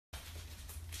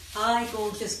Hi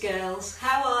gorgeous girls,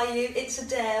 how are you? It's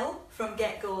Adele from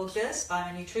Get Gorgeous.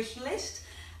 I'm a nutritionalist,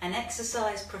 an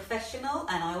exercise professional,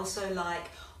 and I also like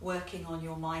working on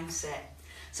your mindset.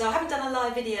 So I haven't done a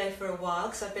live video for a while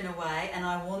because I've been away and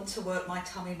I want to work my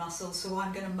tummy muscles, so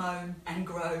I'm going to moan and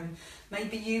groan.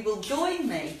 Maybe you will join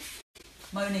me,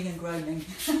 moaning and groaning.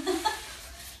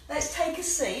 Let's take a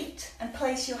seat and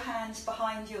place your hands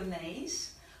behind your knees.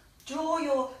 Draw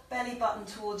your belly button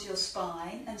towards your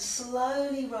spine and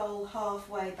slowly roll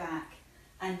halfway back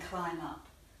and climb up.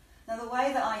 Now the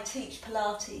way that I teach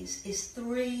Pilates is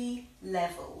 3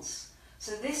 levels.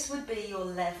 So this would be your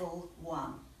level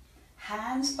 1.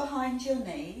 Hands behind your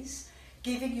knees,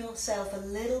 giving yourself a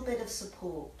little bit of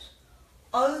support,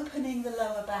 opening the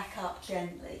lower back up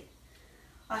gently.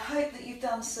 I hope that you've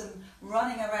done some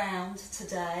running around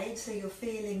today so you're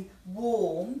feeling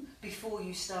warm before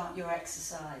you start your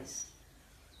exercise.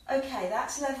 Okay,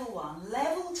 that's level 1.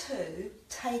 Level 2,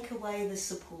 take away the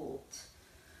support.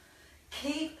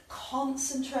 Keep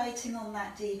concentrating on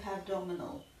that deep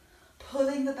abdominal,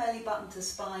 pulling the belly button to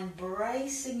spine,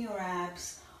 bracing your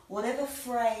abs, whatever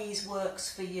phrase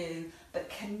works for you, but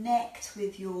connect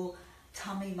with your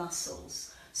tummy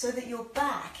muscles so that your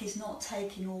back is not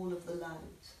taking all of the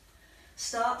load.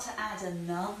 Start to add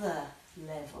another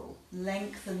level.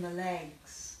 Lengthen the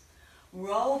legs.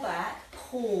 Roll back,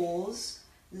 pause,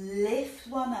 lift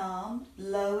one arm,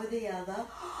 lower the other.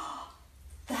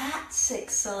 That's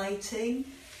exciting.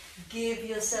 Give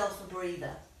yourself a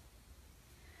breather.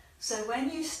 So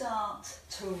when you start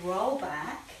to roll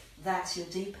back, that's your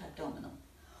deep abdominal.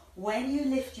 When you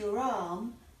lift your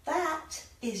arm, that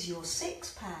is your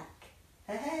 6-pack.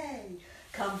 Hey,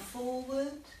 come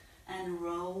forward and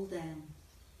roll down.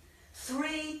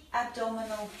 3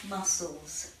 abdominal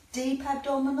muscles. Deep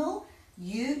abdominal,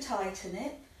 you tighten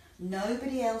it.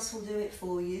 Nobody else will do it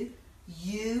for you.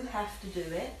 You have to do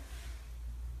it.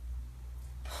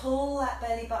 Pull that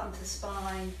belly button to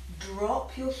spine,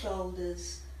 drop your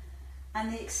shoulders.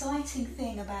 And the exciting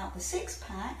thing about the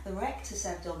 6-pack, the rectus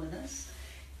abdominis,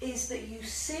 is that you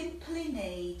simply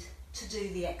need to do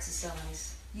the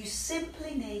exercise. You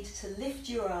simply need to lift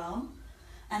your arm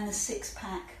and the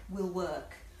 6-pack will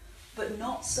work. But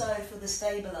not so for the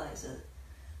stabilizer,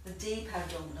 the deep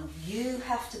abdominal. You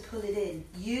have to pull it in.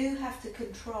 You have to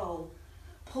control.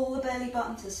 Pull the belly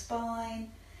button to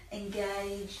spine,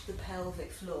 engage the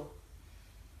pelvic floor.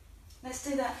 Let's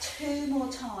do that 2 more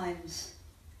times.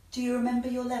 Do you remember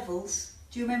your levels?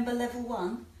 Do you remember level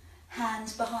 1?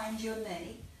 Hands behind your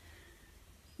knee.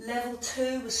 Level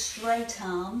 2 was straight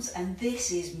arms, and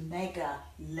this is mega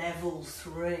level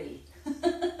 3.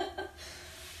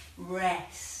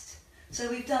 Rest.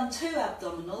 So we've done 2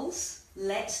 abdominals.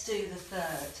 Let's do the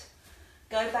 3rd.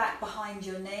 Go back behind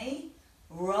your knee,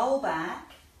 roll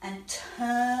back and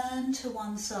turn to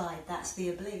one side. That's the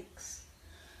obliques.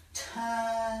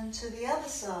 Turn to the other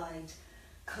side.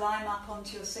 Climb up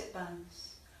onto your sit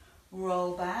bones.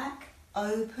 Roll back,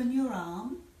 open your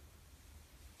arm.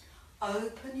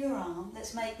 Open your arm.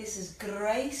 Let's make this as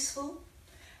graceful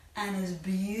and as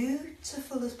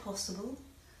beautiful as possible.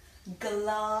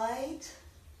 Glide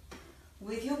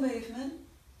with your movement,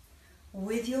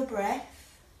 with your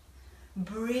breath.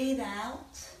 Breathe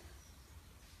out.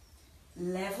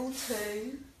 Level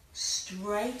 2,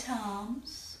 straight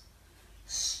arms,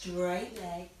 straight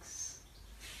legs.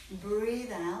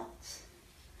 Breathe out.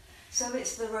 So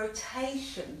it's the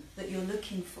rotation that you're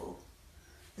looking for.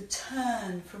 The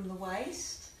turn from the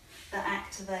waist that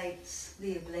activates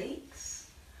the obliques.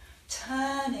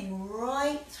 Turning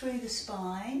right through the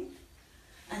spine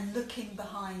and looking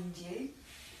behind you.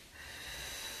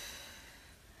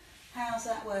 How's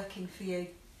that working for you?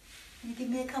 Can you give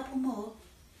me a couple more?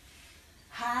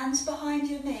 Hands behind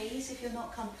your knees if you're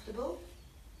not comfortable.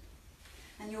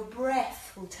 And your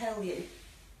breath will tell you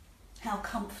how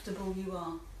comfortable you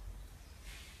are.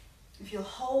 If you're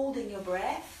holding your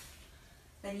breath,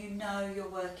 then you know you're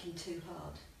working too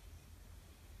hard.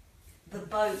 The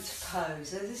boat pose.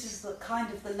 So this is the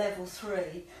kind of the level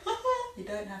 3. You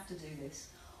don't have to do this.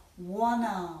 One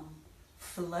arm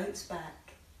floats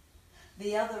back.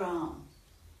 The other arm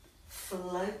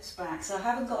floats back. So I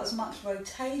haven't got as much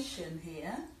rotation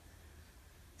here.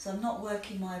 So I'm not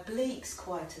working my obliques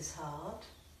quite as hard.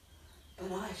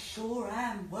 But I sure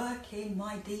am working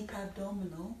my deep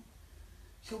abdominal.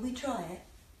 Shall we try it?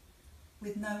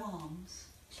 With no arms?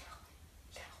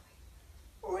 Shall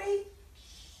we? Reach.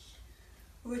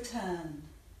 Return.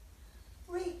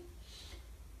 Reach.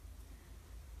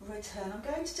 Return. I'm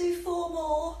going to do 4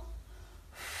 more.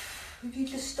 If you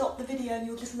just stop the video and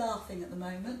you're just laughing at the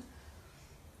moment.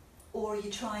 Or are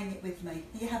you trying it with me?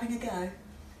 Are you having a go?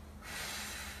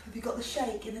 Have you got the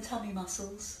shake in the tummy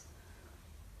muscles?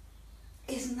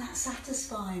 Isn't that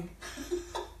satisfying?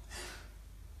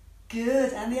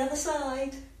 Good, and the other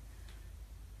side.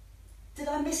 Did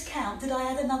I miscount? Did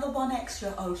I add another one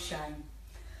extra? Oh, shame.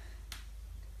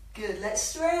 Good, let's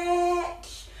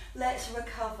stretch. Let's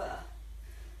recover.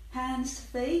 Hands to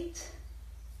feet.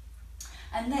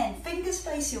 And then fingers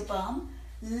face your bum.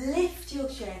 Lift your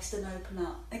chest and open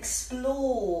up.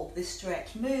 Explore this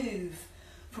stretch. Move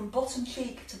from bottom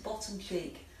cheek to bottom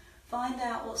cheek. Find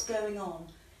out what's going on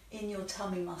in your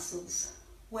tummy muscles,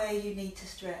 where you need to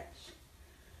stretch.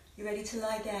 You ready to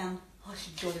lie down? Oh, I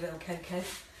should jolly well cocoa.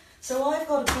 So I've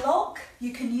got a block.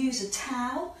 You can use a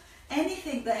towel,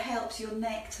 anything that helps your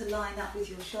neck to line up with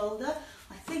your shoulder.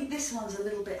 I think this one's a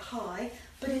little bit high,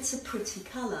 but it's a pretty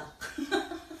colour.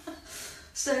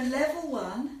 So level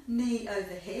 1, knee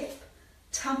over hip,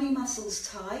 tummy muscles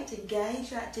tight,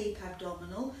 engage that deep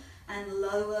abdominal and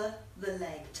lower the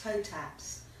leg, toe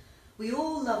taps. We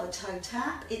all love a toe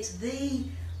tap. It's the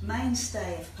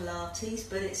mainstay of Pilates,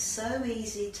 but it's so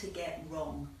easy to get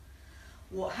wrong.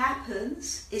 What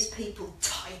happens is people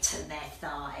tighten their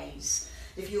thighs.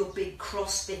 If you're a big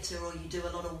crossfitter or you do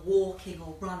a lot of walking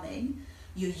or running,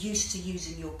 you're used to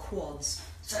using your quads,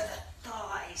 so the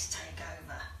thighs take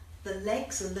over. The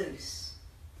legs are loose.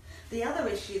 The other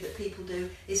issue that people do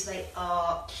is they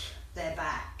arch their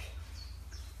back,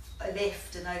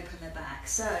 lift and open their back.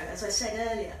 So, as I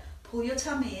said earlier, pull your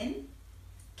tummy in,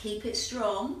 keep it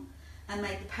strong, and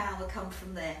make the power come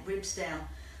from there, ribs down.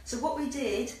 So what we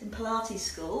did in Pilates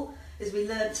school is we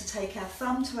learnt to take our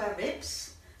thumb to our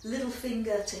ribs, little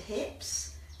finger to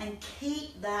hips, and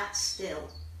keep that still.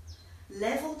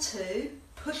 Level 2,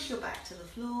 push your back to the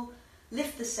floor,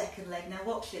 lift the second leg. Now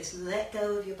watch this, let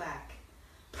go of your back.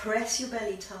 Press your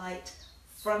belly tight,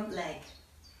 front leg,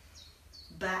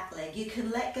 back leg. You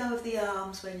can let go of the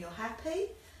arms when you're happy.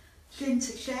 Chin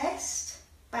to chest,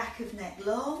 back of neck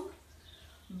long.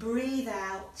 Breathe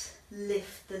out,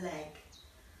 lift the leg.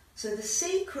 So the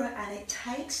secret, and it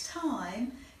takes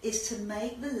time, is to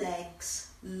make the legs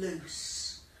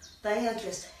loose. They are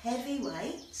just heavy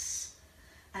weights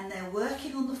and they're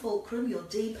working on the fulcrum, your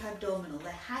deep abdominal.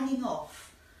 They're hanging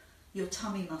off your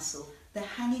tummy muscle. They're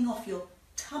hanging off your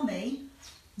tummy,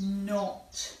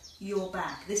 not your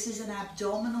back. This is an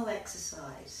abdominal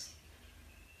exercise.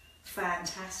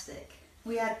 Fantastic.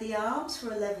 We add the arms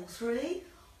for a level 3.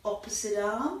 Opposite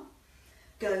arm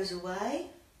goes away.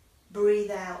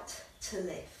 Breathe out to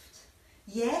lift.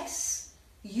 Yes,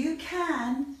 you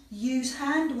can use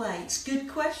hand weights. Good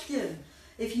question.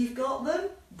 If you've got them,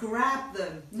 grab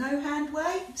them. No hand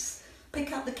weights?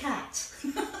 Pick up the cat.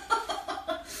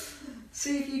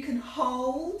 See if you can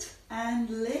hold and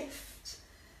lift.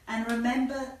 And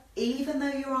remember, even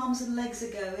though your arms and legs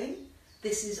are going,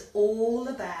 this is all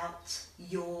about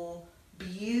your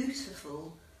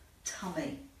beautiful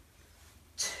tummy.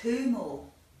 2 more.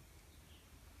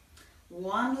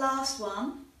 One last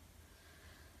one.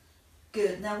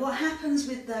 Good. Now what happens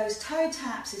with those toe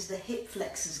taps is the hip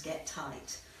flexors get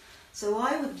tight. So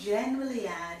I would generally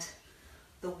add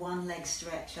the one leg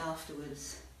stretch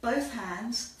afterwards. Both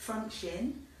hands, front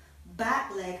shin,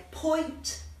 back leg,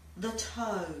 point the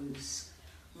toes.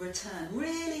 Return.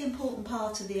 Really important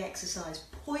part of the exercise,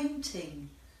 pointing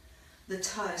the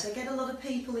toes. I get a lot of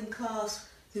people in class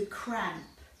who cramp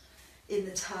in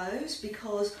the toes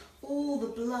because all the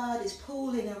blood is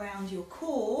pooling around your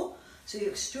core, so your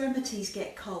extremities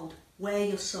get cold. Wear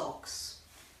your socks.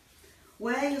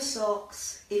 Wear your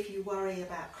socks if you worry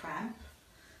about cramp.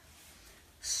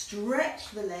 Stretch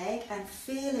the leg and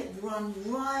feel it run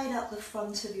right up the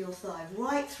front of your thigh,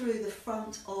 right through the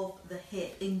front of the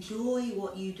hip. Enjoy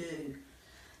what you do.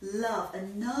 Love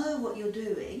and know what you're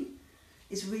doing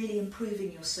is really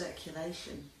improving your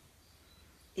circulation.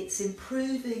 It's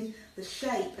improving the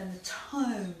shape and the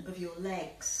tone of your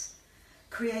legs,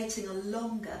 creating a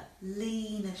longer,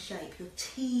 leaner shape. You're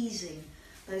teasing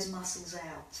those muscles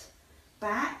out.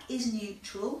 Back is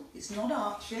neutral, it's not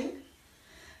arching.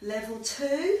 Level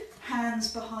 2,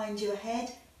 hands behind your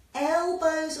head,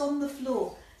 elbows on the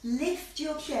floor. Lift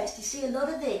your chest. You see a lot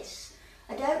of this.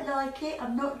 I don't like it,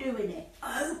 I'm not doing it.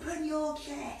 Open your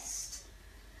chest.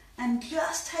 And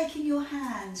just taking your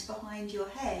hands behind your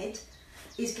head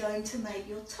is going to make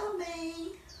your tummy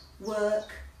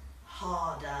work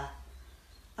harder.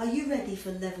 Are you ready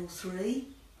for level 3?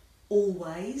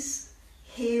 Always.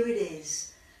 Here it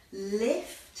is.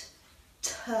 Lift,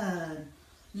 turn.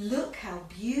 Look how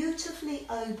beautifully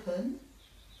open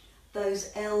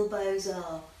those elbows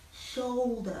are.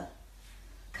 Shoulder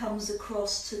comes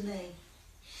across to knee.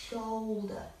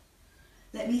 Shoulder.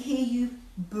 Let me hear you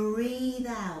breathe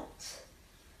out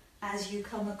as you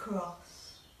come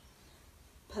across.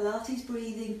 Pilates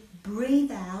breathing,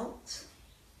 breathe out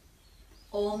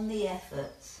on the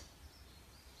effort.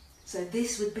 So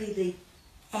this would be the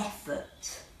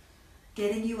effort,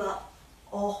 getting you up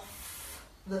off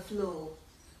the floor.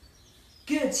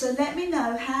 Good, so let me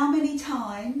know how many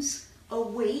times a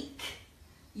week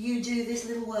you do this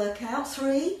little workout.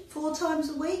 3, 4 times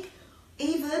a week,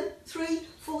 even 3,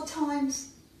 4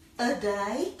 times a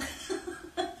day.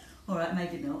 All right,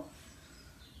 maybe not.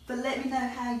 But let me know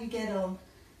how you get on.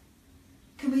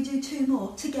 Can we do 2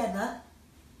 more together?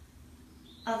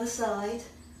 Other side.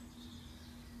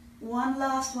 One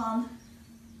last one.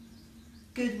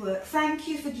 Good work. Thank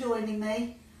you for joining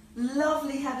me.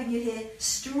 Lovely having you here.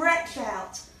 Stretch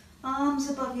out. Arms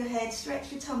above your head.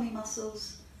 Stretch your tummy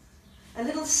muscles. A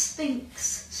little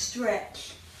Sphinx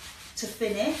stretch to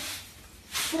finish.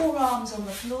 Forearms on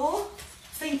the floor.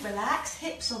 Feet relaxed.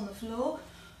 Hips on the floor.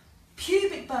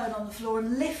 Pubic bone on the floor,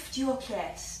 and lift your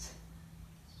chest.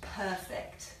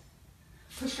 Perfect.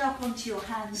 Push up onto your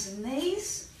hands and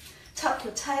knees. Tuck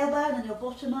your tailbone and your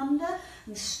bottom under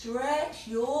and stretch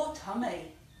your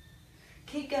tummy.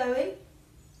 Keep going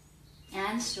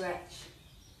and stretch.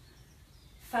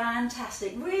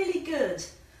 Fantastic, really good.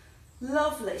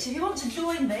 Lovely. So if you want to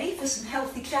join me for some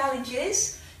healthy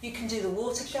challenges, you can do the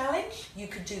water challenge, you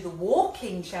could do the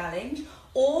walking challenge,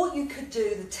 or you could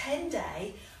do the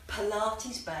 10-day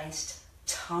Pilates-based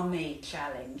tummy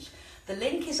challenge. The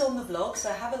link is on the vlog, so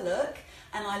have a look,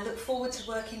 and I look forward to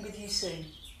working with you soon.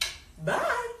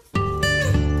 Bye!